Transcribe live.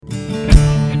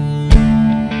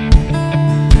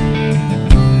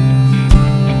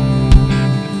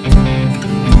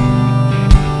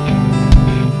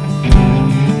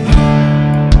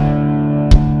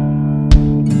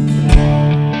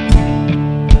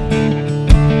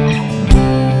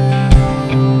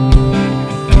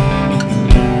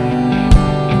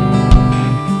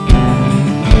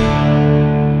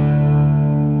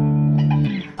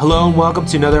and welcome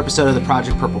to another episode of the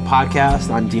Project Purple podcast.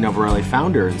 I'm Dino Varelli,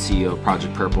 founder and CEO of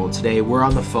Project Purple, and today we're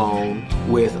on the phone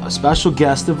with a special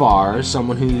guest of ours,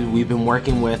 someone who we've been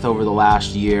working with over the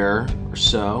last year or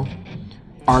so,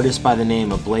 artist by the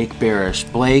name of Blake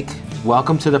Barish. Blake,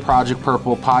 welcome to the Project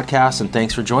Purple podcast, and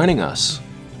thanks for joining us.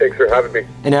 Thanks for having me.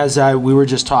 And as we were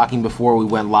just talking before we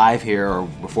went live here, or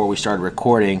before we started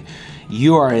recording,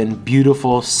 you are in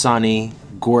beautiful, sunny,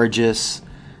 gorgeous,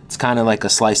 it's kind of like a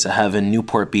slice of heaven,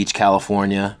 Newport Beach,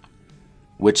 California,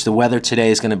 which the weather today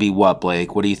is going to be what,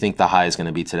 Blake? What do you think the high is going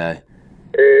to be today?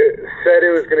 It said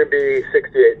it was going to be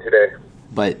 68 today.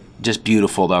 But just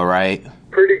beautiful though, right?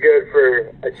 Pretty good for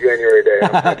a January day.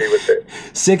 I'm happy with it.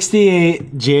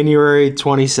 68, January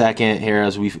 22nd here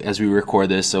as we record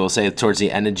this, so we'll say towards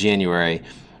the end of January,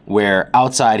 where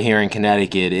outside here in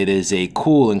Connecticut, it is a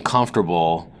cool and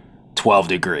comfortable 12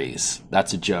 degrees.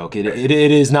 That's a joke. It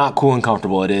is not cool and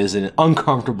comfortable. It is an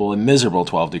uncomfortable and miserable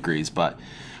 12 degrees, but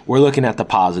we're looking at the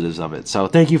positives of it. So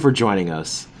thank you for joining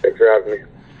us. Thanks for having me.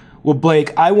 Well,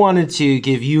 Blake, I wanted to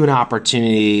give you an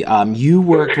opportunity. You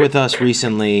worked with us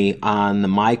recently on the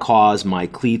My Cause, My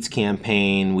Cleats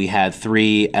campaign. We had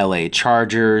 3 LA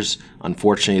Chargers.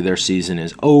 Unfortunately, their season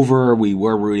is over. We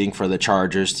were rooting for the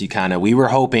Chargers to we were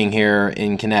hoping here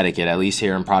in Connecticut, at least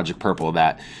here in Project Purple,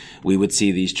 that we would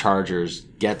see these Chargers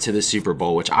get to the Super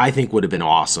Bowl, which I think would have been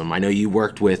awesome. I know you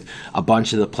worked with a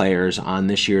bunch of the players on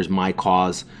this year's My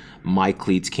Cause, My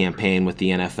Cleats campaign with the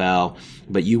NFL,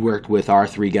 but you worked with our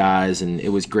 3 guys, and it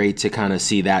was great to kind of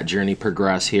see that journey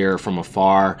progress here from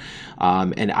afar.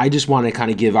 And I just want to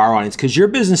kind of give our audience, because your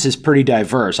business is pretty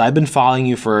diverse. I've been following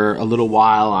you for a little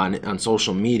while on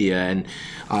social media, and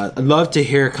I'd love to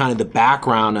hear kind of the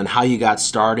background on how you got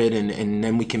started, and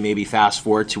then we can maybe fast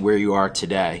forward to where you are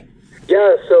today.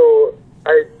 Yeah, so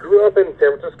I grew up in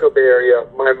San Francisco Bay Area.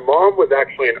 My mom was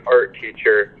actually an art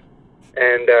teacher,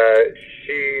 and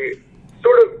she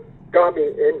sort of got me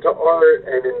into art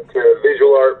and into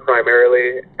visual art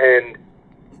primarily, and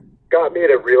got me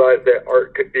to realize that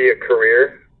art could be a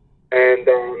career. And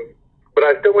but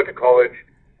I still went to college.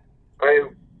 I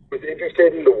was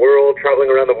interested in the world, traveling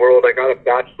around the world. I got a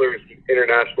bachelor's in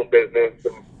international business,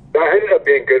 and that ended up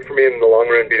being good for me in the long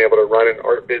run, being able to run an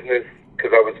art business,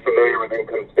 because I was familiar with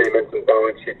income statements and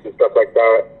balance sheets and stuff like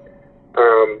that.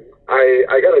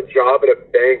 I got a job at a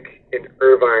bank in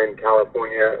Irvine,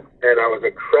 California, and I was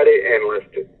a credit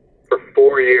analyst for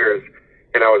 4 years,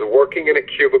 and I was working in a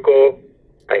cubicle.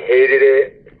 I hated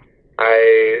it.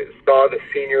 I saw the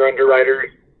senior underwriters,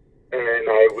 and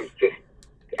I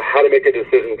had to make a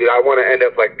decision. Did I want to end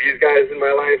up like these guys in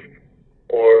my life,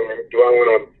 or do I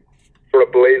want to sort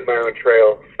of blaze my own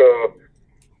trail? So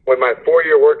when my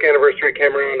 4-year work anniversary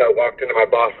came around, I walked into my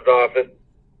boss's office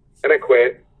and I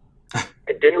quit.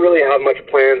 I didn't really have much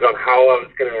plans on how I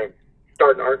was going to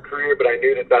start an art career, but I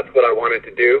knew that that's what I wanted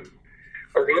to do.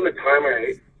 Around the time,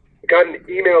 I got an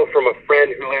email from a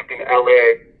friend who lived in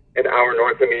LA, an hour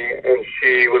north of me, and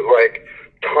she was like,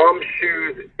 Tom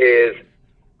Shoes is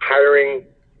hiring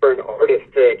for an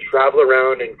artist to travel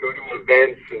around and go to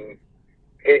events and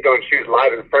paint on shoes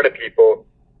live in front of people.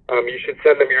 You should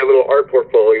send them your little art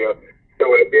portfolio. So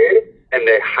I did, and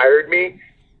they hired me,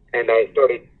 and I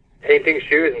started painting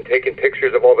shoes and taking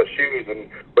pictures of all the shoes. And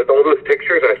with all those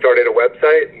pictures, I started a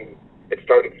website, and it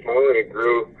started small, and it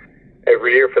grew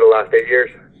every year for the last 8 years.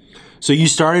 So you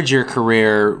started your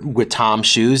career with Tom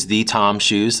Shoes, the Tom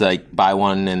Shoes, like buy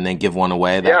one and then give one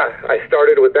away? Yeah, I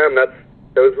started with them.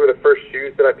 Those were the first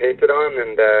shoes that I painted on.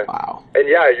 And wow. And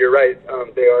yeah, you're right.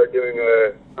 They are doing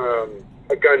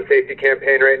a gun safety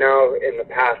campaign right now. In the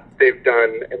past, they've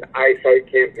done an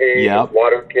eyesight campaign,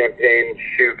 water campaign,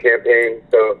 shoe campaign.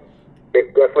 So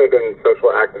they've definitely been social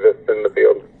activists in the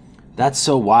field. That's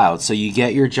so wild. So you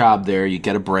get your job there, you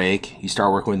get a break, you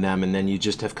start working with them, and then you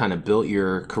just have kind of built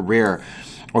your career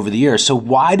over the years. So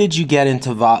why did you get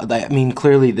into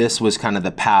clearly this was kind of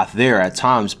the path there at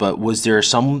Tom's, but was there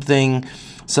some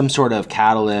sort of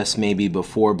catalyst maybe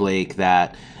before Blake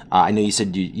that I know you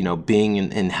said, being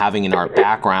and having an art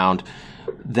background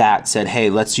that said, hey,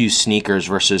 let's use sneakers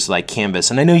versus like canvas.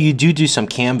 And I know you do some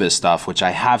canvas stuff, which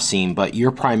I have seen, but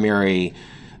your primary,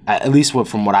 at least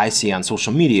from what I see on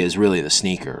social media, is really the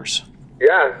sneakers.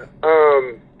 Yeah.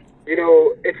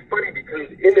 It's funny because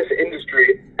in this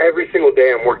industry, every single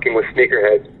day I'm working with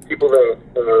sneakerheads, people that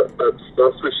are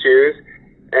obsessed with shoes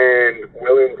and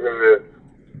willing to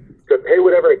pay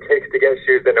whatever it takes to get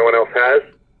shoes that no one else has.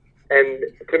 And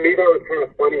to me, that was kind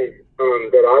of funny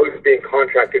that I was being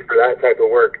contracted for that type of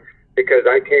work, because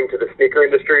I came to the sneaker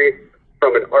industry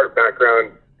from an art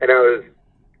background, and I was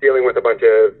dealing with a bunch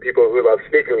of people who love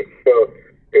sneakers. So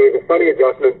it was a funny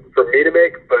adjustment for me to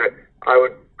make, but I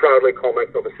would proudly call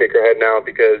myself a sneakerhead now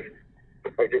because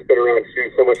I've just been around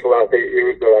shoes so much the last 8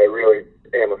 years that I really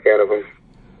am a fan of them.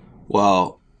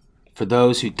 Well, for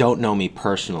those who don't know me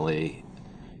personally,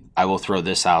 I will throw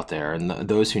this out there, and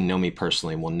those who know me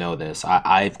personally will know this.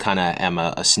 I kind of am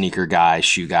a sneaker guy,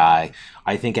 shoe guy.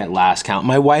 I think at last count,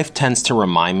 my wife tends to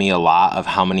remind me a lot of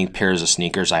how many pairs of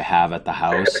sneakers I have at the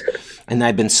house. And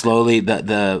I've been slowly,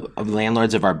 the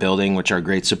landlords of our building, which are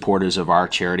great supporters of our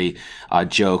charity,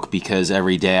 joke because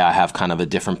every day I have kind of a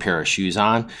different pair of shoes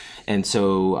on. And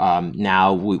so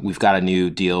now we've got a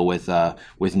new deal with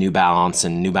New Balance,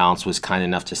 and New Balance was kind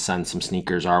enough to send some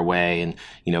sneakers our way, and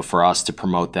for us to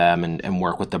promote them and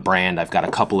work with the brand. I've got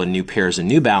a couple of new pairs of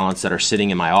New Balance that are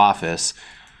sitting in my office.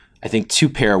 I think 2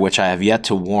 pair which I have yet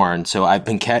to worn. So I've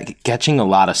been catching a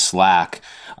lot of slack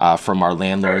from our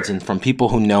landlords and from people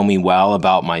who know me well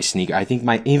about my sneaker. I think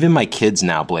even my kids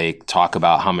now, Blake, talk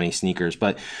about how many sneakers.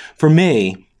 But for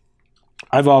me,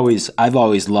 I've always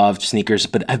loved sneakers,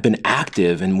 but I've been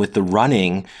active, and with the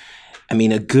running, I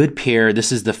mean, a good pair,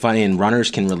 this is the funny, and runners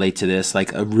can relate to this,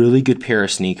 like a really good pair of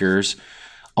sneakers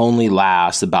only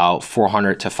lasts about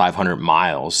 400 to 500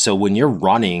 miles. So when you're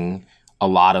running a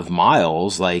lot of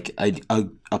miles, like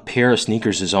a pair of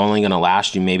sneakers is only going to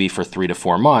last you maybe for 3 to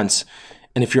 4 months.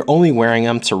 And if you're only wearing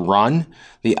them to run,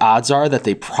 the odds are that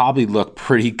they probably look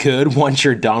pretty good once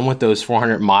you're done with those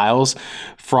 400 miles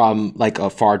from like a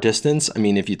far distance. I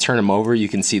mean, if you turn them over, you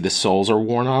can see the soles are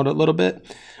worn out a little bit,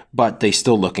 but they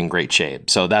still look in great shape.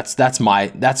 So that's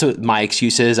what my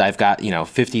excuse is. I've got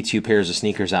 52 pairs of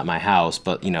sneakers at my house,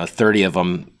 but 30 of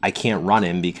them I can't run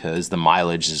in because the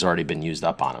mileage has already been used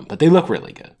up on them. But they look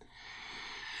really good.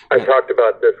 I talked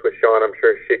about this with Sean. I'm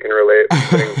sure she can relate.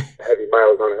 Putting heavy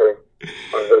miles on her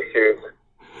shoes,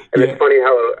 and it's funny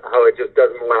how it just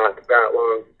doesn't last that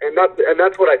long. And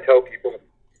that's what I tell people.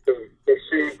 The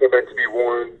shoes are meant to be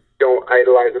worn. Don't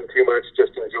idolize them too much.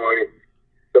 Just enjoy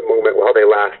the moment while they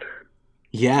last.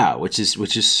 Yeah, which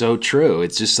is so true.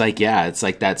 It's just like, it's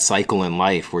like that cycle in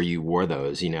life where you wore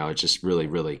those. It's just really,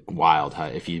 really wild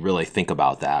if you really think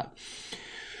about that.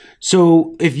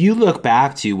 So if you look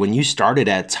back to when you started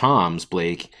at Tom's,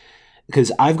 Blake,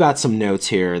 because I've got some notes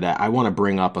here that I want to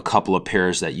bring up a couple of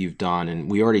pairs that you've done. And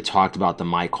we already talked about the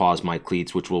My Cause, My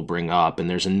Cleats, which we'll bring up. And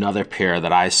there's another pair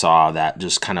that I saw that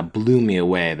just kind of blew me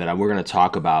away that we're going to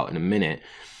talk about in a minute.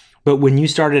 But when you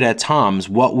started at Tom's,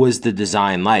 what was the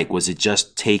design like? Was it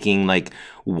just taking like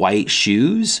white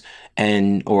shoes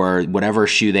or whatever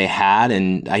shoe they had?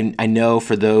 And I know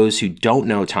for those who don't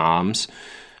know Tom's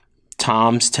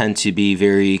tend to be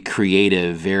very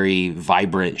creative, very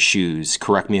vibrant shoes.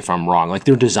 Correct me if I'm wrong. Like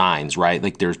their designs, right?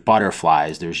 Like there's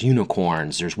butterflies, there's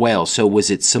unicorns, there's whales. So was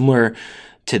it similar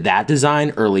to that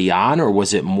design early on, or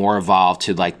was it more evolved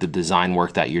to like the design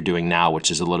work that you're doing now, which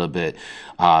is a little bit,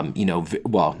 not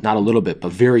a little bit,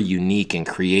 but very unique and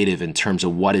creative in terms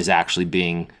of what is actually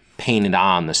being painted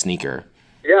on the sneaker?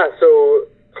 Yeah, so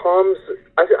Tom's,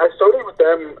 I started with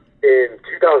them in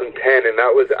 2010, and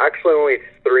that was actually only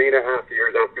 3.5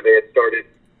 years after they had started.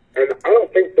 And I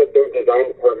don't think that their design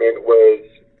department was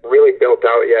really built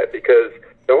out yet, because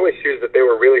the only shoes that they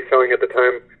were really selling at the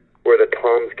time were the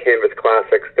Tom's Canvas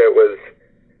Classics that was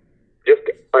just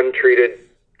untreated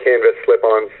canvas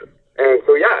slip-ons. And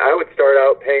so, I would start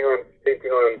out painting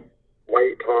on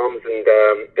white Toms, and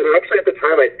actually at the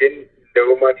time I didn't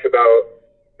know much about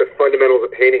the fundamentals of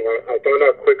painting. I found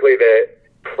out quickly that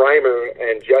primer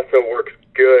and gesso works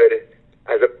good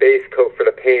as a base coat for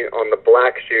the paint on the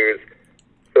black shoes.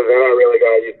 So then I really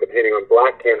got used to painting on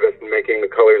black canvas and making the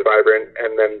colors vibrant,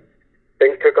 and then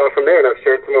things took off from there. And I've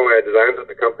shared some of my designs with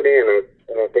the company, and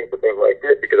I think that they've liked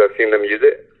it because I've seen them use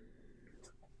it.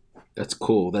 That's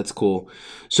cool.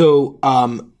 So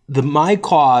the My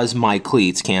Cause, My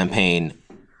Cleats campaign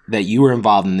that you were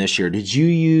involved in this year,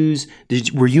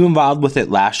 were you involved with it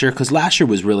last year? Because last year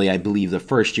was really, I believe, the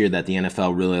first year that the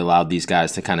NFL really allowed these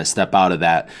guys to kind of step out of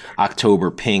that October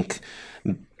pink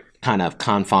kind of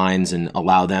confines and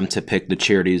allow them to pick the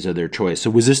charities of their choice. So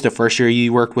was this the first year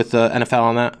you worked with the NFL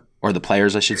on that? Or the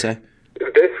players, I should say?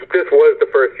 This was the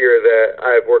first year that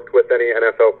I've worked with any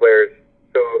NFL players,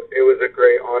 so it was a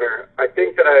great honor. I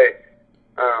think that I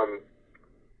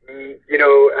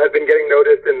have been getting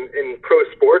noticed in pro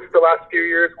sports the last few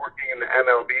years, working in the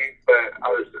MLB, but I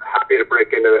was happy to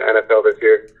break into the NFL this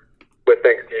year with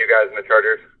thanks to you guys and the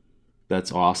Chargers.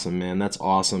 That's awesome, man. That's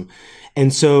awesome.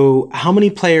 And so how many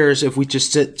players, if we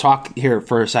just talk here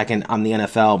for a second on the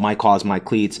NFL, My Cause, My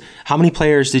Cleats, how many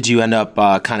players did you end up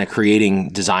kind of creating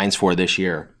designs for this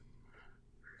year?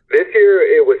 This year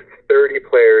it was 30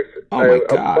 players. Oh, my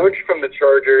God. A bunch from the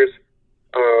Chargers,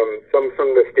 some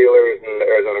from the Steelers and the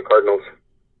Arizona Cardinals.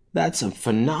 That's a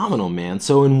phenomenal, man.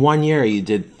 So in 1 year, you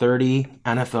did 30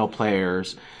 NFL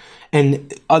players.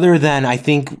 And other than, I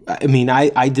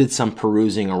did some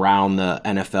perusing around the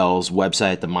NFL's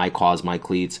website, the My Cause, My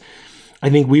Cleats. I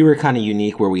think we were kind of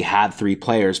unique where we had 3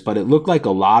 players, but it looked like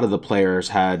a lot of the players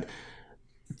had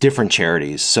different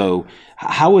charities. So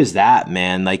how is that,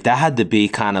 man? Like that had to be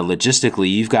kind of logistically,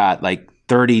 you've got like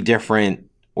 30 different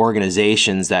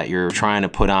organizations that you're trying to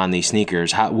put on these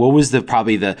sneakers. What was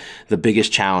probably the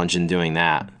biggest challenge in doing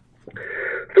that?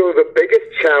 So the biggest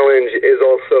challenge is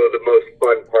also the most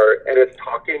fun part, and it's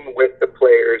talking with the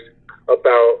players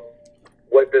about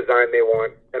what design they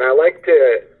want. And I like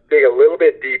to dig a little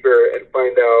bit deeper and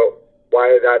find out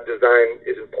why that design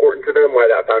is important to them, why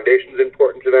that foundation is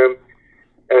important to them,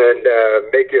 and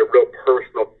make it real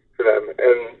personal to them.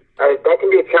 And that can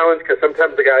be a challenge because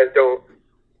sometimes the guys don't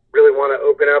really want to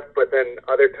open up, but then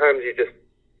other times you just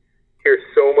hear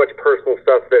so much personal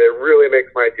stuff that it really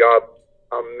makes my job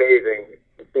amazing.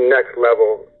 Next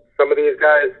level. Some of these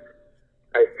guys,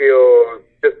 I feel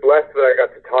just blessed that I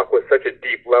got to talk with such a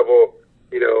deep level,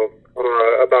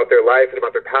 about their life and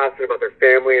about their past and about their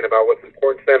family and about what's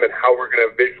important to them and how we're going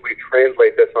to visually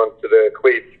translate this onto the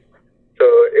cleats. So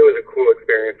it was a cool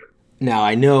experience. Now,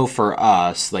 I know for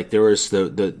us, like there was the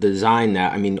design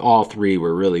that, all 3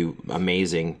 were really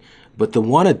amazing, but the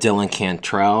one of Dylan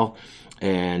Cantrell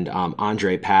and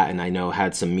Andre Patton, I know,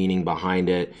 had some meaning behind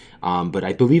it. But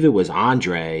I believe it was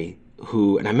Andre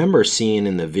who, and I remember seeing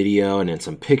in the video and in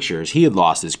some pictures, he had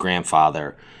lost his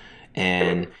grandfather.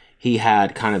 And he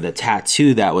had kind of the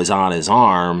tattoo that was on his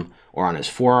arm or on his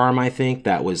forearm, I think,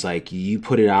 that was like, you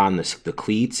put it on the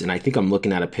cleats. And I think I'm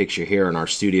looking at a picture here in our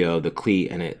studio, the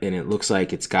cleat, and it looks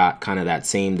like it's got kind of that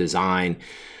same design.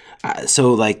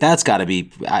 So like that's got to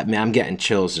be, I'm getting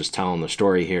chills just telling the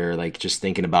story here, like just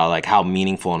thinking about like how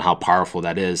meaningful and how powerful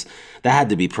that is. That had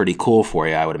to be pretty cool for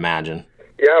you, I would imagine.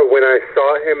 Yeah, when I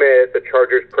saw him at the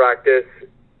Chargers practice,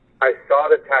 I saw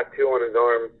the tattoo on his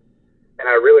arm, and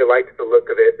I really liked the look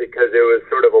of it because it was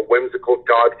sort of a whimsical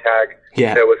dog tag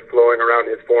that was flowing around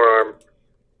his forearm.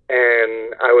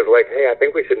 And I was like, hey, I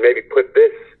think we should maybe put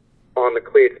this on the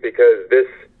cleats because this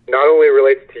not only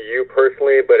relates to you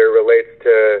personally, but it relates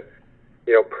to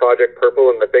Project Purple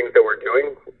and the things that we're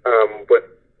doing with,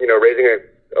 raising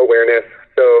awareness.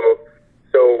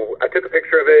 So I took a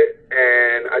picture of it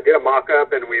and I did a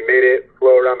mock-up and we made it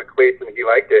flow around the cleats and he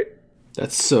liked it.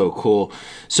 That's so cool.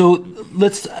 So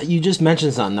you just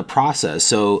mentioned something, the process.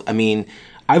 So,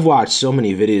 I've watched so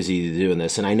many videos of you doing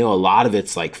this and I know a lot of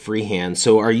it's like freehand.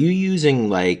 So are you using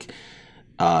like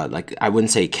I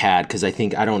wouldn't say CAD because I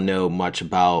don't know much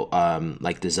about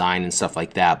like design and stuff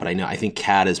like that, but I think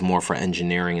CAD is more for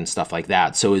engineering and stuff like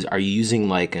that. So are you using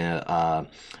like an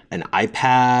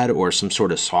iPad or some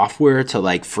sort of software to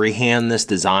like freehand this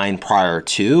design prior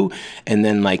to, and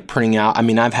then like printing out?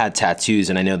 I've had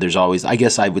tattoos and I know there's always, I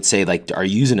guess I would say, like, are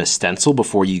you using a stencil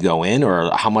before you go in,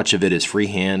 or how much of it is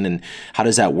freehand, and how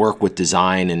does that work with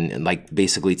design and like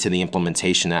basically to the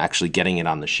implementation and actually getting it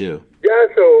on the shoe? Yeah,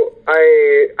 so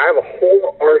I have a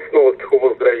whole arsenal of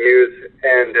tools that I use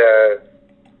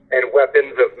and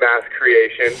weapons of mass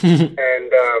creation.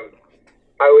 And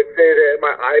I would say that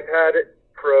my iPad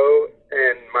Pro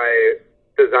and my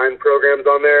design programs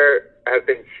on there have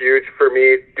been huge for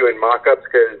me doing mock-ups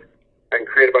because I can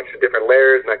create a bunch of different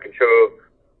layers and I can show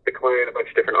the client a bunch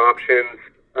of different options,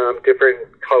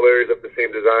 different colors of the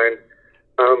same design.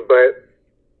 But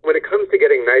when it comes to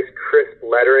getting nice, crisp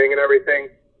lettering and everything,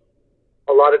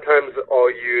 a lot of times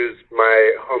I'll use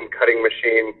my home cutting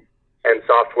machine and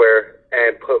software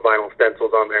and put vinyl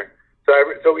stencils on there.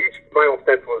 So each vinyl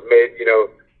stencil is made,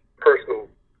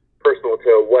 personal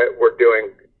to what we're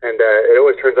doing, and it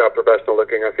always turns out professional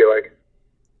looking, I feel like.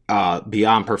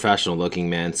 Beyond professional looking,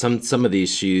 man. Some of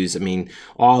these shoes,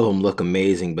 all of them look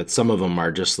amazing, but some of them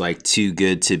are just like too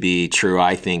good to be true,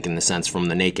 I think, in the sense from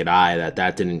the naked eye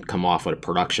that didn't come off with a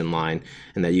production line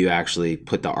and that you actually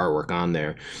put the artwork on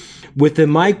there. With the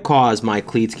My Cause, My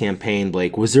Cleats campaign,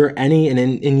 Blake, was there any,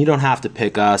 and you don't have to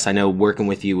pick us, I know working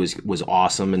with you was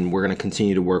awesome, and we're going to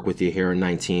continue to work with you here in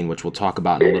 19, which we'll talk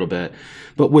about in a little bit,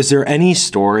 but was there any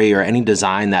story or any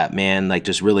design that, man, like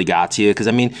just really got to you? Because,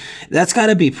 that's got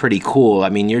to be pretty cool.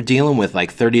 You're dealing with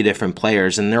like 30 different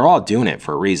players, and they're all doing it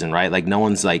for a reason, right? Like no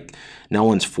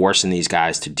one's forcing these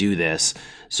guys to do this.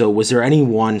 So was there any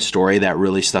one story that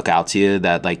really stuck out to you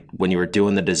that, like, when you were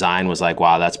doing the design was like,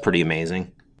 wow, that's pretty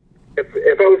amazing?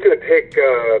 If I was going to pick,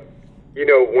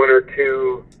 one or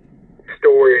two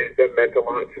stories that meant a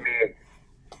lot to me,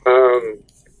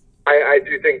 I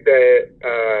do think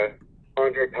that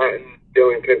Andre Patton,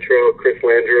 Dylan Cantrell, Chris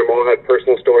Landrum all had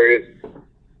personal stories,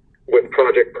 with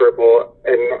Project Purple,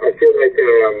 and I feel like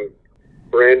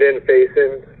Brandon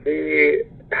Faison, he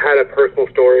had a personal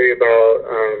story about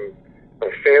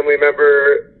a family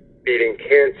member beating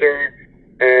cancer,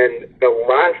 and the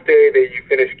last day that you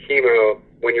finish chemo,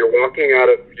 when you're walking out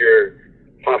of your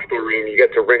hospital room, you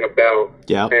get to ring a bell.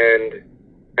 Yeah. And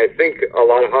I think a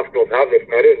lot of hospitals have this,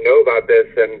 and I didn't know about this,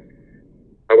 and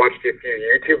I watched a few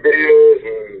YouTube videos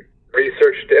and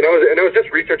researched, and I was just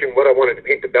researching what I wanted to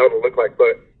paint the bell to look like,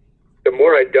 but the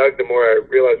more I dug, the more I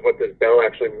realized what this bell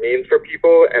actually means for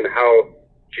people, and how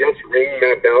just ringing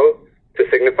that bell to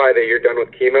signify that you're done with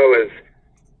chemo is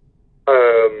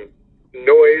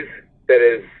noise that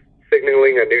is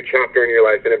signaling a new chapter in your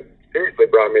life, and it seriously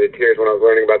brought me to tears when I was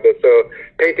learning about this. So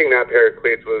painting that pair of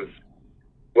cleats was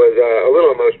a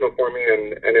little emotional for me,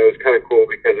 and it was kind of cool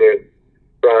because it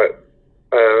brought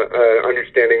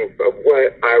understanding of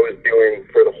what I was doing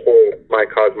for the whole My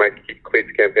Cause, My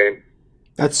Cleats campaign.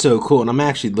 That's so cool. And I'm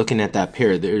actually looking at that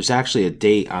pair. There's actually a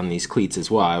date on these cleats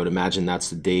as well. I would imagine that's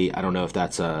the date. I don't know if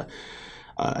that's a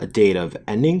date of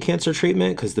ending cancer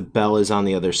treatment because the bell is on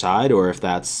the other side, or if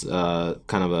that's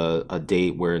kind of a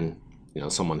date where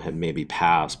someone had maybe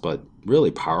passed. But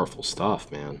really powerful stuff,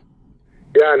 man.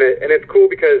 Yeah, and it's cool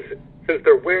because since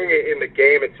they're wearing it in the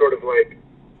game, it's sort of like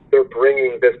they're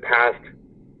bringing this past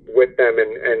with them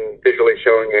and visually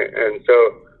showing it. And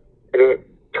so it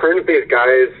turns these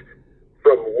guys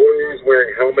from warriors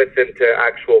wearing helmets into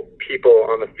actual people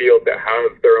on the field that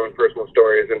have their own personal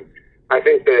stories. And I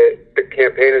think that the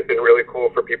campaign has been really cool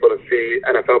for people to see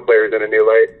NFL players in a new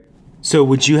light. So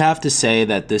would you have to say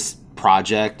that this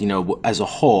project, as a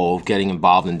whole, getting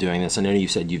involved in doing this, I know you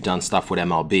said you've done stuff with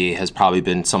MLB, has probably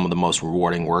been some of the most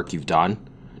rewarding work you've done?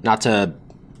 Not to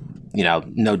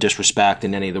no disrespect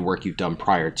in any of the work you've done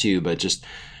prior to, but just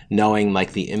knowing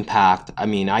like the impact. I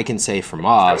mean, I can say from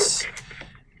us,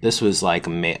 this was like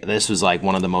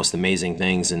one of the most amazing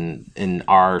things in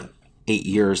our 8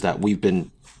 years that we've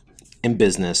been in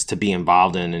business to be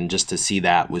involved in, and just to see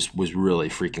that was really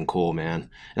freaking cool, man.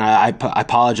 And I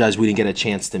apologize we didn't get a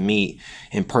chance to meet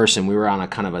in person. We were on a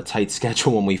kind of a tight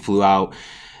schedule when we flew out.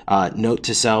 Note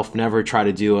to self, never try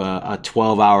to do a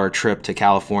 12-hour trip to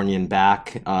California and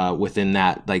back within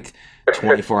that like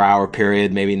 24-hour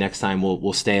period. Maybe next time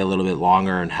we'll stay a little bit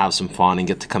longer and have some fun and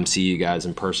get to come see you guys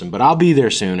in person. But I'll be there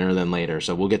sooner than later,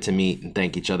 so we'll get to meet and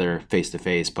thank each other face to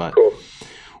face. But cool.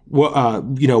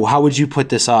 How would you put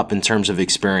this up in terms of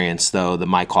experience, though, the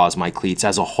My Cause, My Cleats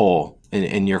as a whole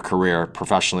in your career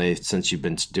professionally since you've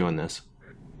been doing this?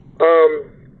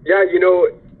 Yeah,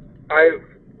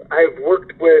 I've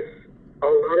worked with a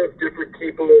lot of different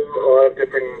people, a lot of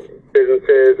different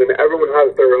businesses, and everyone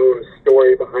has their own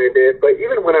story behind it. But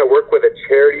even when I work with a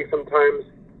charity, sometimes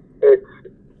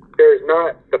there's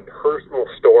not the personal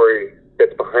story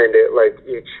that's behind it, like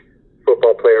each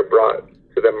football player brought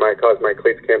to the My Cause, My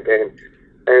Cleats campaign.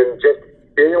 And just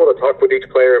being able to talk with each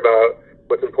player about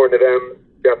what's important to them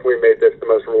definitely made this the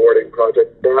most rewarding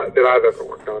project that I've ever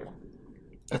worked on.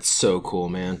 That's so cool,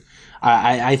 man.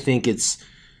 I think it's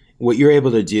what you're able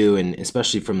to do, and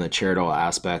especially from the charitable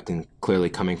aspect and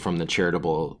clearly coming from the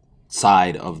charitable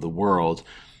side of the world,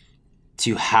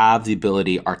 to have the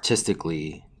ability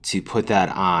artistically to put that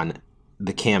on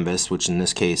the canvas, which in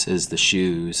this case is the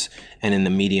shoes, and in the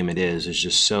medium it is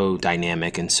just so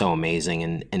dynamic and so amazing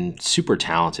and super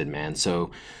talented, man.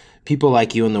 So people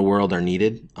like you in the world are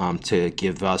needed to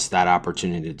give us that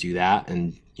opportunity to do that,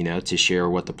 and to share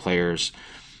what the players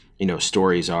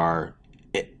stories are.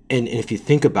 And if you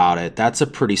think about it, that's a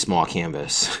pretty small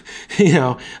canvas.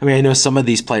 I know some of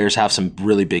these players have some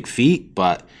really big feet,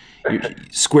 but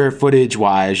square footage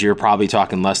wise, you're probably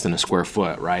talking less than a square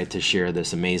foot, right? To share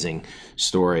this amazing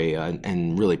story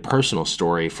and really personal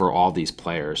story for all these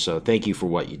players. So thank you for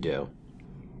what you do.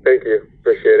 Thank you.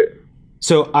 Appreciate it.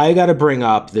 So I got to bring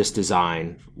up this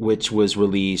design, which was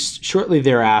released shortly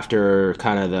thereafter,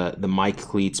 kind of the My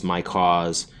Cleats, My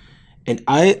Cause. And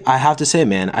I have to say,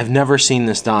 man, I've never seen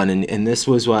this done. And this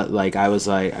was what, I was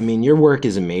like, your work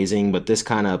is amazing, but this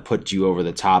kind of put you over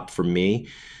the top for me,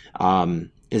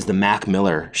 is the Mac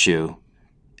Miller shoe.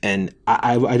 And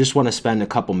I just want to spend a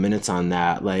couple minutes on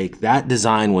that. That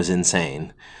design was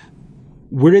insane.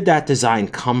 Where did that design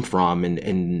come from?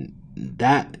 And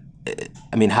that,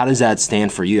 how does that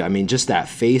stand for you? Just that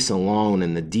face alone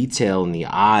and the detail in the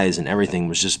eyes and everything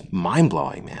was just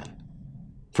mind-blowing, man.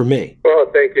 For me.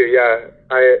 Well, thank you. Yeah,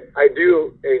 I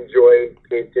do enjoy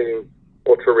painting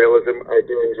ultra realism. I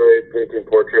do enjoy painting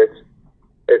portraits.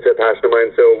 It's a passion of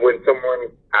mine. So when someone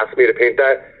asks me to paint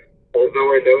that,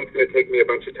 although I know it's going to take me a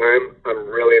bunch of time, I'm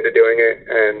really into doing it,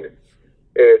 and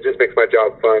it just makes my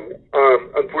job fun.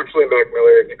 Unfortunately, Mac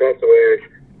Miller, he passed away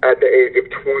at the age of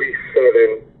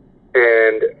 27,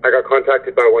 and I got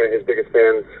contacted by one of his biggest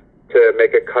fans to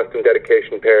make a custom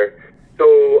dedication pair.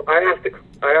 So I asked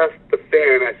the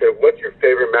fan, I said, what's your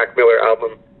favorite Mac Miller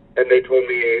album? And they told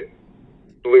me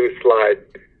Blue Slide.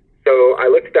 So I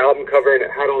looked at the album cover, and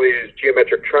it had all these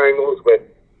geometric triangles with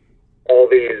all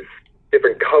these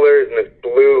different colors and this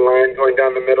blue line going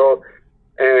down the middle.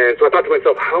 And so I thought to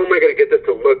myself, how am I going to get this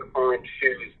to look on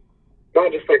shoes?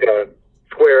 Not just like a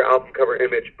square album cover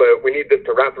image, but we need this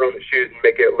to wrap around the shoes and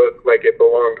make it look like it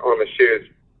belonged on the shoes.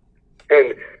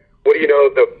 And what do you know,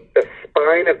 the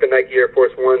spine of the Nike Air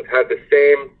Force Ones had the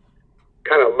same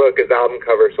kind of look as the album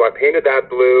cover. So I painted that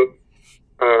blue,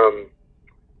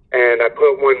 and I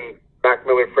put one Mac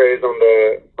Miller phrase on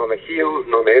the heels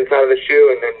and on the inside of the shoe,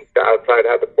 and then the outside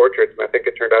had the portraits, and I think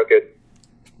it turned out good.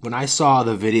 When I saw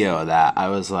the video of that, I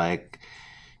was like,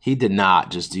 he did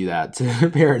not just do that to a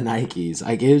pair of Nikes.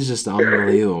 Like, it was just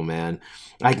unbelievable, man.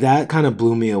 Like, that kind of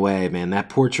blew me away, man. That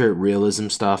portrait realism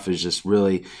stuff is just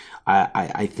really,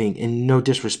 I think, and no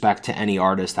disrespect to any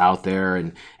artist out there,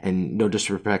 and no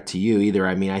disrespect to you either.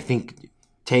 I mean, I think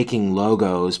taking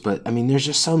logos, but I mean, there's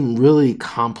just some really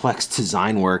complex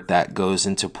design work that goes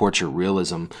into portrait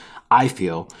realism, I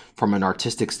feel, from an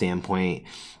artistic standpoint.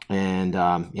 And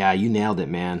yeah, you nailed it,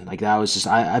 man. Like, that was just,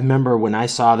 I remember when I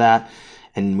saw that,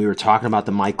 and we were talking about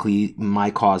the My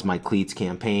Cause, My Cleats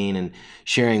campaign and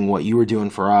sharing what you were doing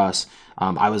for us.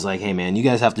 I was like, hey, man, you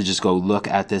guys have to just go look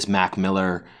at this Mac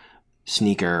Miller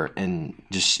sneaker and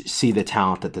just see the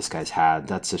talent that this guy's had.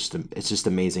 It's just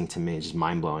amazing to me. It's just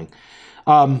mind blowing.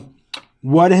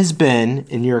 What has been,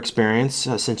 in your experience,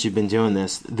 since you've been doing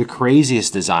this, the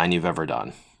craziest design you've ever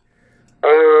done?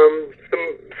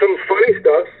 Some funny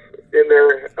stuff in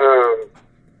there.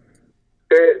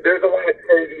 There's a lot of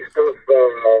crazy stuff.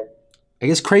 I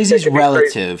guess crazy's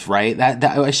relative, right? That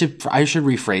I should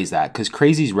rephrase that, because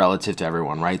crazy's relative to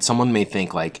everyone, right? Someone may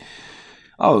think like,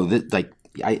 oh,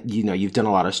 you've done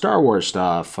a lot of Star Wars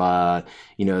stuff.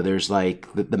 There's like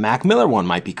the Mac Miller one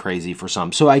might be crazy for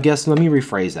some. So I guess let me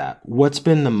rephrase that. What's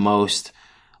been the most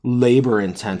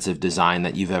labor-intensive design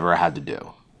that you've ever had to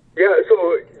do? Yeah,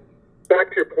 so back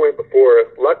to your point before,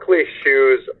 luckily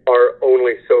shoes are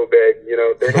only so big.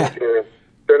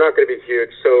 They're not going to be huge.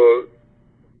 So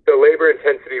the labor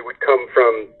intensity would come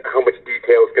from how much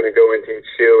detail is going to go into each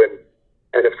shoe,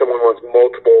 and if someone wants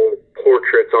multiple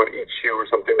portraits on each shoe or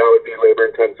something, that would be labor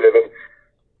intensive. And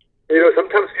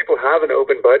sometimes people have an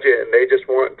open budget and they just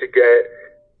want to get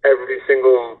every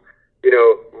single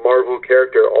Marvel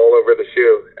character all over the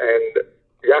shoe. And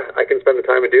yeah, I can spend the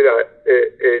time and do that.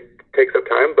 It takes up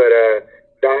time, but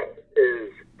that is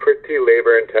pretty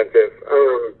labor intensive.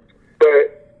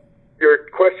 But your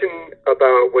question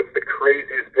about what's the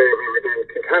craziest pair I've ever done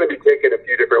can kind of be taken a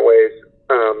few different ways.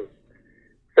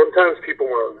 Sometimes people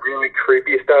want really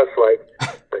creepy stuff, like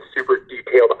a super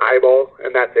detailed eyeball,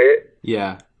 and that's it.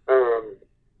 Yeah.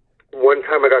 One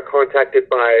time I got contacted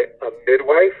by a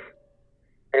midwife,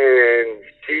 and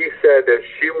she said that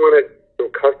she wanted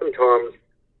some custom toms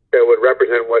that would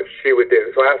represent what she would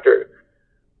do. So I asked her,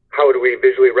 how do we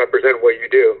visually represent what you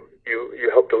do? You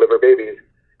help deliver babies.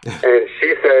 And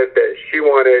she said that she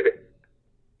wanted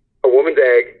a woman's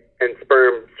egg and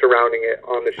sperm surrounding it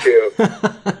on the shoe.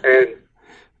 And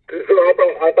so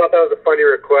I thought that was a funny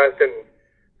request. And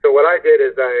so what I did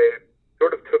is I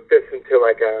sort of took this into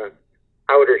like a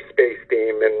outer space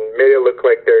theme and made it look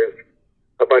like there's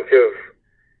a bunch of,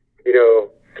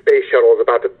 space shuttles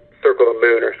about to circle the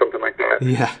moon or something like that.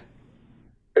 Yeah.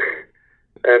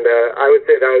 And I would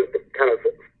say that was the kind of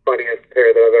funniest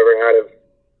pair that I've ever had of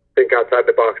think outside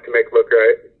the box to make look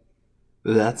right.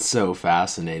 That's so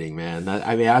fascinating, man.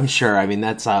 I'm sure.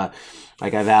 That's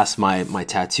like I've asked my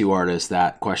tattoo artist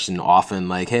that question often,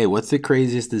 like, hey, what's the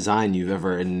craziest design you've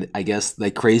ever, and I guess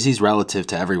like crazy's relative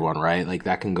to everyone, right? Like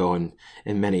that can go in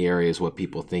many areas what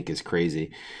people think is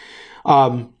crazy.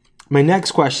 My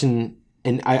next question,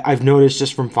 and I've noticed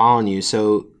just from following you,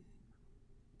 so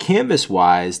canvas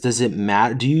wise, does it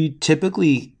matter? Do you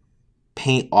typically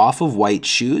paint off of white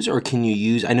shoes, or can you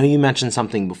use, I know you mentioned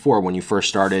something before when you first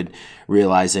started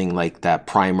realizing like that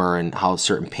primer and how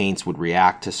certain paints would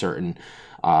react to certain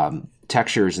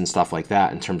textures and stuff like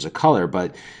that in terms of color,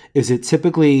 but is it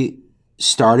typically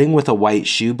starting with a white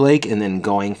shoe, Blake, and then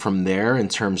going from there in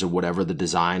terms of whatever the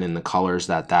design and the colors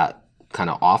that kind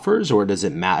of offers, or does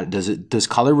it matter? Does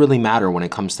color really matter when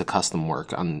it comes to custom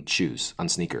work on shoes, on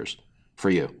sneakers for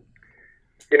you?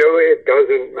 It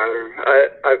doesn't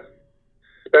matter. I've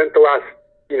spent the last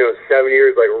 7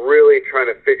 years like really trying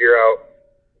to figure out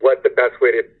what the best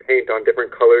way to paint on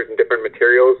different colors and different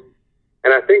materials,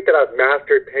 and I think that I've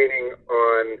mastered painting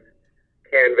on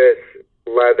canvas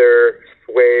leather,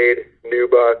 suede,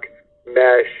 nubuck,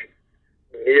 mesh,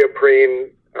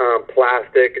 neoprene,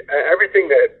 plastic, everything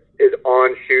that is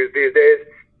on shoes these days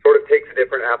sort of takes a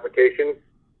different application.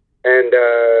 And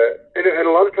a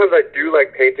lot of times I do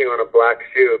like painting on a black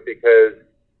shoe because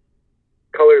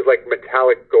colors like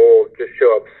metallic gold just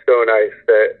show up so nice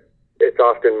that it's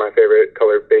often my favorite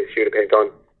color base shoe to paint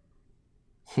on.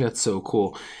 That's so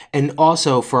cool. And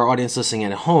also for our audience listening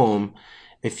at home,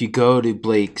 if you go to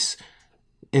Blake's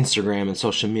Instagram and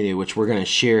social media, which we're going to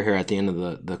share here at the end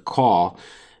of the call,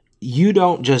 you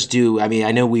don't just do, I mean,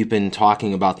 I know we've been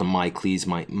talking about the My Cleats,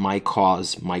 My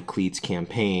Cause, My Cleats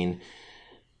campaign,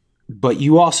 but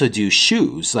you also do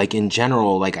shoes, like in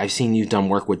general. Like I've seen you've done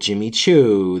work with Jimmy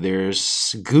Choo. There's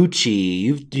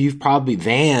Gucci. You've probably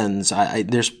Vans.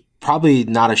 There's probably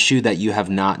not a shoe that you have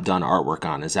not done artwork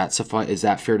on. Is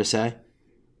that fair to say?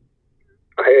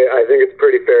 I think it's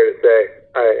pretty fair to say.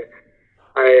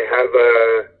 I have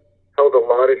held a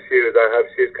lot of shoes. I have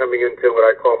shoes coming into what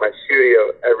I call my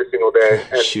studio every single day.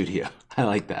 Studio. I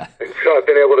like that. And so I've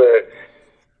been able to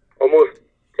almost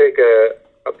take a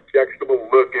objectionable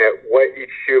look at what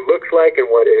each shoe looks like and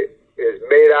what it is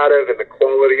made out of and the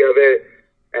quality of it.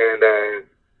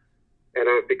 And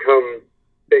I've become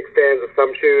big fans of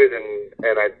some shoes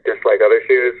and I dislike other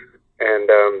shoes. And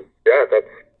yeah,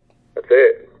 that's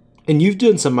it. And you've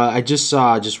done some, I just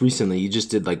saw just recently, you just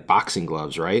did like boxing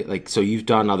gloves, right? Like, so you've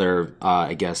done other,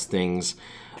 I guess, things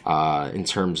in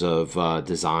terms of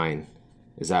design.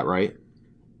 Is that right?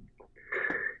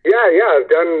 Yeah. I've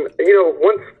done,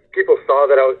 once people saw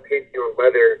that I was painting on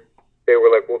leather, they were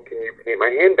like, well, can you paint my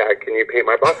handbag? Can you paint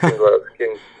my boxing gloves?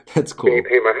 That's cool. Can you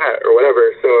paint my hat or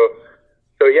whatever?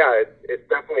 So yeah, it's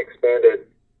definitely expanded.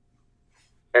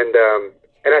 And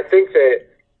I think that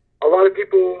a lot of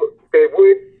people, they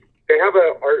have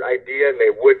an art idea and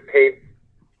they would paint,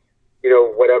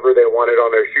 whatever they wanted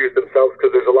on their shoes themselves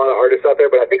because there's a lot of artists out there.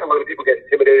 But I think a lot of people get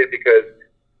intimidated because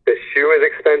the shoe is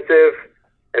expensive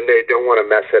and they don't want to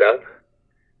mess it up.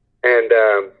 And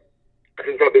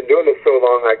since I've been doing this so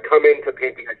long, I come into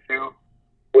painting a shoe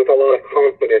with a lot of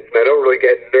confidence and I don't really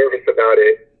get nervous about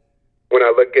it when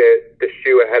I look at the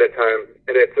shoe ahead of time.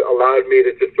 And it's allowed me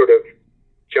to just sort of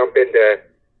jump into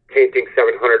painting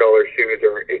 $700 shoes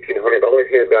or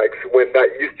 $1,800 handbags when that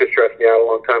used to stress me out a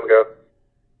long time ago.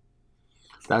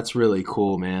 That's really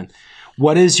cool, man.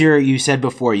 What is you said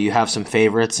before you have some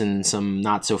favorites and some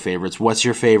not so favorites. What's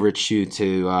your favorite shoe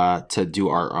to do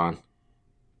art on?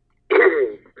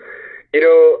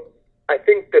 I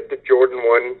think that the Jordan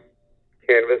 1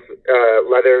 canvas,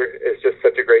 leather is just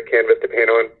such a great canvas to paint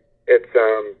on.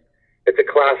 It's a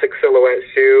classic silhouette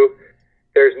shoe.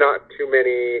 There's not too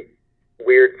many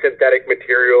weird synthetic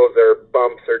materials or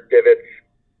bumps or divots.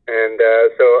 And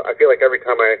so I feel like every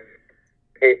time I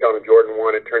paint on a Jordan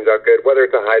 1, it turns out good, whether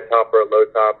it's a high top or a low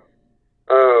top.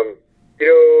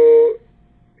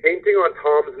 Painting on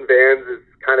Toms and Vans is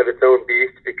kind of its own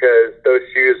beast because those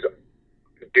shoes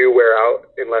do wear out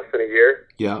in less than a year.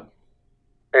 Yeah.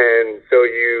 And so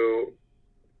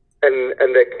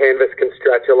and the canvas can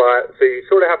stretch a lot. So you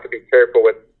sort of have to be careful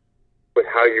with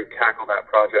how you tackle that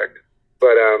project.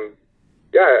 But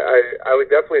yeah, I would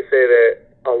definitely say that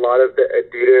a lot of the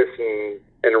Adidas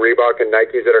and Reebok and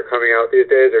Nikes that are coming out these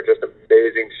days are just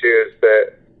amazing shoes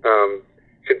that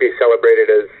should be celebrated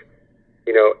as,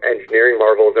 engineering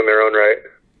marvels in their own right.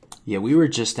 Yeah, we were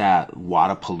just at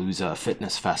Wodapalooza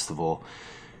Fitness Festival,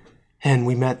 and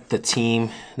we met the team.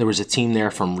 There was a team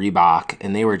there from Reebok,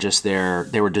 and they were just there.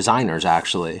 They were designers,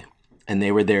 actually. And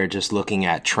they were there just looking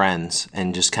at trends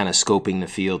and just kind of scoping the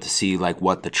field to see like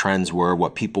what the trends were,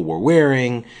 what people were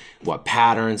wearing, what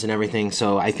patterns and everything.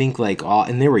 So I think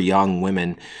and they were young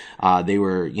women. They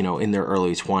were, in their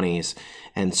early 20s.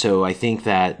 And so I think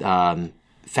that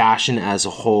fashion as a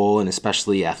whole, and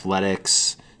especially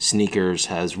athletics, sneakers,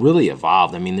 has really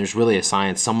evolved. I mean, there's really a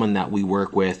science. Someone that we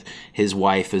work with, his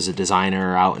wife is a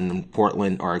designer out in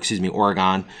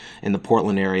Oregon, in the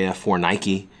Portland area for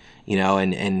Nike.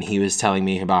 And he was telling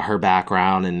me about her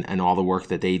background and all the work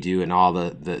that they do and all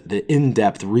the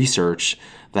in-depth research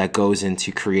that goes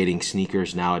into creating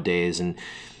sneakers nowadays. And,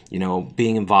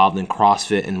 being involved in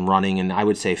CrossFit and running, and I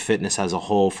would say fitness as a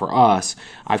whole for us,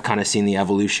 I've kind of seen the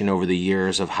evolution over the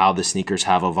years of how the sneakers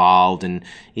have evolved. And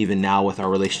even now with our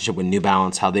relationship with New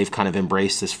Balance, how they've kind of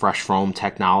embraced this fresh foam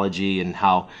technology and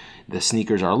how the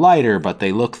sneakers are lighter, but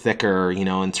they look thicker,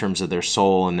 in terms of their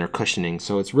sole and their cushioning.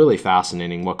 So it's really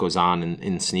fascinating what goes on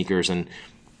in sneakers, and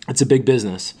it's a big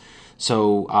business.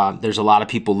 So there's a lot of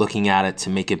people looking at it to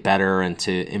make it better and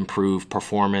to improve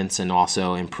performance and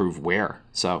also improve wear.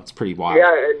 So it's pretty wild.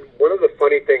 Yeah, and one of the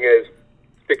funny thing is,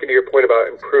 speaking to your point about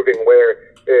improving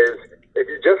wear, is if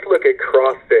you just look at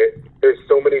CrossFit, there's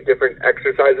so many different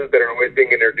exercises that are always being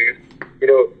introduced. You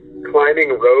know,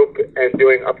 climbing rope and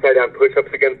doing upside down push-ups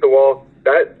against the wall,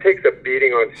 that takes a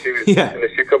beating on shoes. Yeah. And the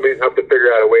shoe companies have to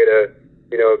figure out a way to,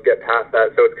 you know, get past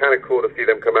that. So it's kind of cool to see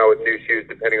them come out with new shoes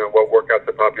depending on what workouts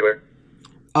are popular.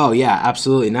 Oh yeah,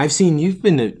 absolutely. And I've seen you've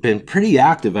been pretty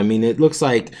active. I mean, it looks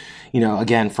like, you know,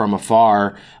 again, from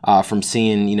afar, from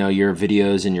seeing, you know, your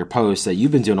videos and your posts, that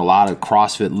you've been doing a lot of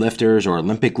CrossFit lifters or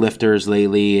Olympic lifters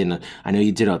lately. And I know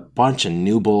you did a bunch of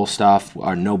No Bull stuff,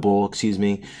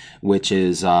 which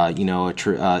is, you know,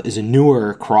 is a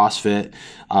newer CrossFit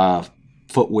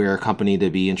footwear company to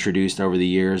be introduced over the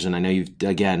years. And I know you've,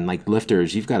 again, like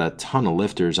lifters, you've got a ton of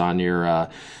lifters on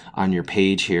your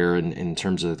page here in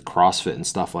terms of CrossFit and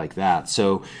stuff like that.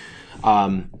 So,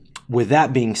 with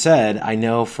that being said, I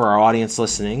know for our audience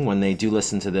listening, when they do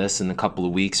listen to this in a couple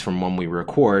of weeks from when we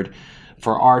record,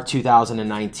 for our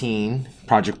 2019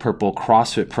 Project Purple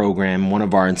CrossFit program, one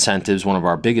of our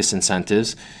biggest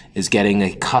incentives, is getting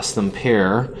a custom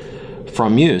pair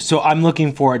from you. So I'm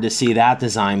looking forward to see that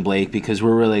design, Blake, because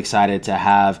we're really excited to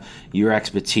have your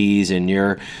expertise and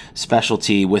your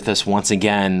specialty with us once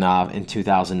again in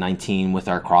 2019 with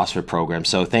our CrossFit program.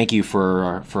 So thank you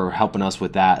for helping us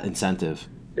with that incentive.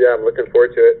 Yeah, I'm looking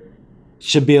forward to it.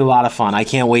 Should be a lot of fun. I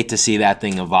can't wait to see that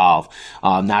thing evolve.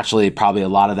 Naturally, probably a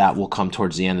lot of that will come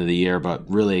towards the end of the year, but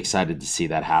really excited to see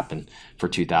that happen for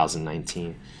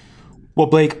 2019. Well,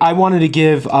 Blake, I wanted to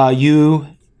give you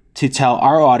to tell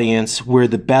our audience where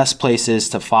the best place is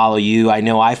to follow you. I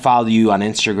know I follow you on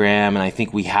Instagram, and I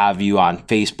think we have you on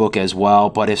Facebook as well.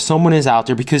 But if someone is out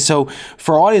there, so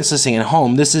for our audience listening at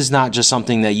home, this is not just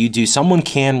something that you do. Someone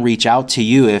can reach out to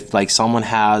you if like someone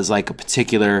has like a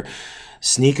particular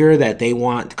sneaker that they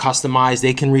want customized.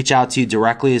 They can reach out to you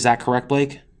directly. Is that correct,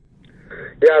 Blake?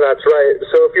 Yeah, that's right.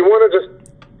 So if you want to just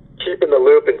keep in the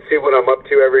loop and see what I'm up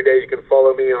to every day, you can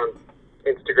follow me on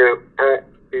Instagram at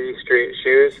B Street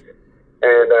Shoes,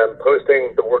 and I'm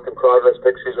posting the work in progress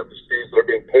pictures of the shoes that are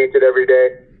being painted every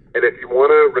day. And if you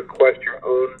want to request your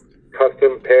own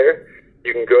custom pair,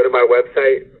 you can go to my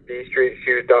website,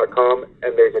 bstreetshoes.com,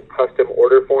 and there's a custom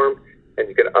order form, and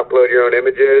you can upload your own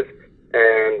images,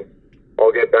 and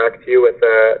I'll get back to you with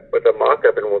a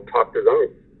mock-up, and we'll talk design.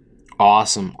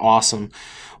 Awesome.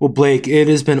 Well, Blake, it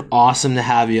has been awesome to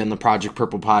have you on the Project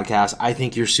Purple podcast. I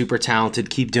think you're super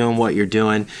talented. Keep doing what you're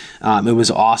doing. It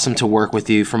was awesome to work with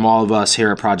you. From all of us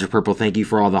here at Project Purple, thank you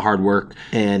for all the hard work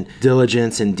and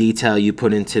diligence and detail you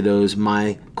put into those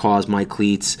My Cause, My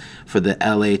Cleats for the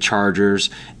LA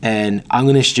Chargers. And I'm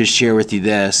going to just share with you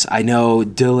this. I know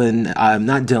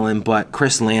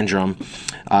Chris Landrum,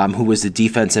 who was the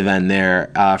defensive end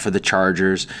there for the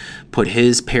Chargers, put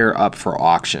his pair up for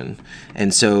auction.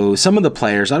 And so some of the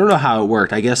players, I don't know how it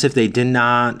worked. I guess if they did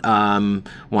not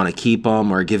want to keep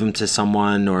them or give them to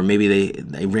someone, or maybe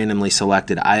they randomly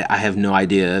selected, I have no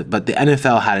idea. But the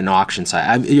NFL had an auction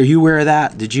site. Are you aware of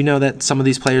that? Did you know that some of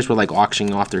these players were like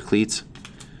auctioning off their cleats?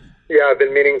 Yeah, I've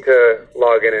been meaning to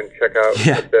log in and check out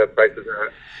what the prices are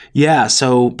at. Yeah,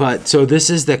 so this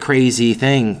is the crazy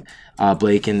thing,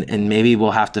 Blake, and maybe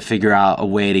we'll have to figure out a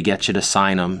way to get you to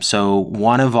sign them. So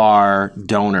one of our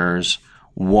donors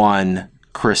won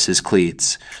Chris's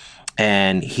cleats,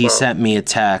 and he sent me a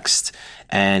text,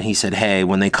 and he said, hey,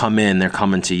 when they come in, they're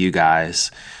coming to you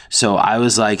guys. So I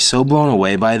was like so blown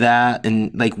away by that.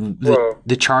 And like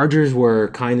the Chargers were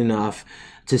kind enough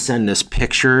to send us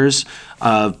pictures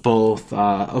of both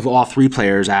of all three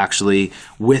players actually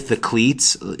with the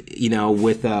cleats, you know,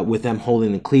 with them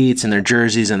holding the cleats and their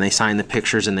jerseys, and they signed the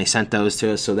pictures and they sent those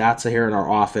to us. So that's here in our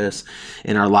office,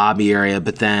 in our lobby area.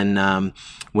 But then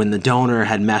when the donor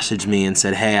had messaged me and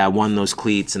said, hey, I won those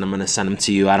cleats and I'm going to send them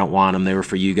to you. I don't want them. They were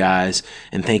for you guys.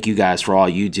 And thank you guys for all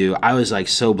you do. I was like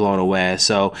so blown away.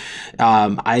 So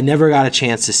I never got a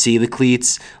chance to see the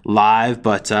cleats live,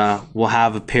 but we'll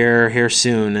have a pair here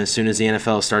soon as the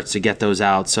NFL starts to get those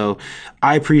out. So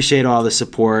I appreciate all the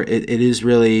support. It is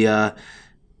really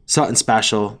something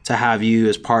special to have you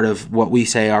as part of what we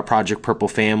say our Project Purple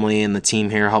family and the team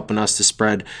here helping us to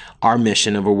spread our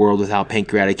mission of a world without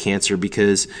pancreatic cancer,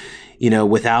 because, you know,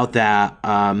 without that,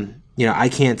 you know, I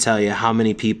can't tell you how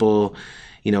many people,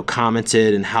 you know,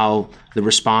 commented and how the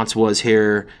response was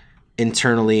here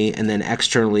internally and then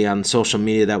externally on social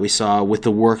media that we saw with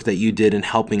the work that you did in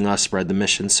helping us spread the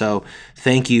mission. So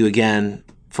thank you again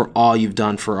for all you've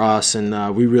done for us,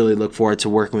 and we really look forward to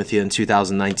working with you in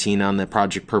 2019 on the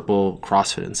Project Purple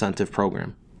CrossFit Incentive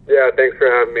Program. Yeah, thanks for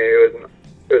having me. It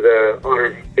was an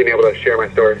honor being able to share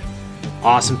my story.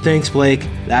 Awesome. Thanks, Blake.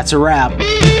 That's a wrap.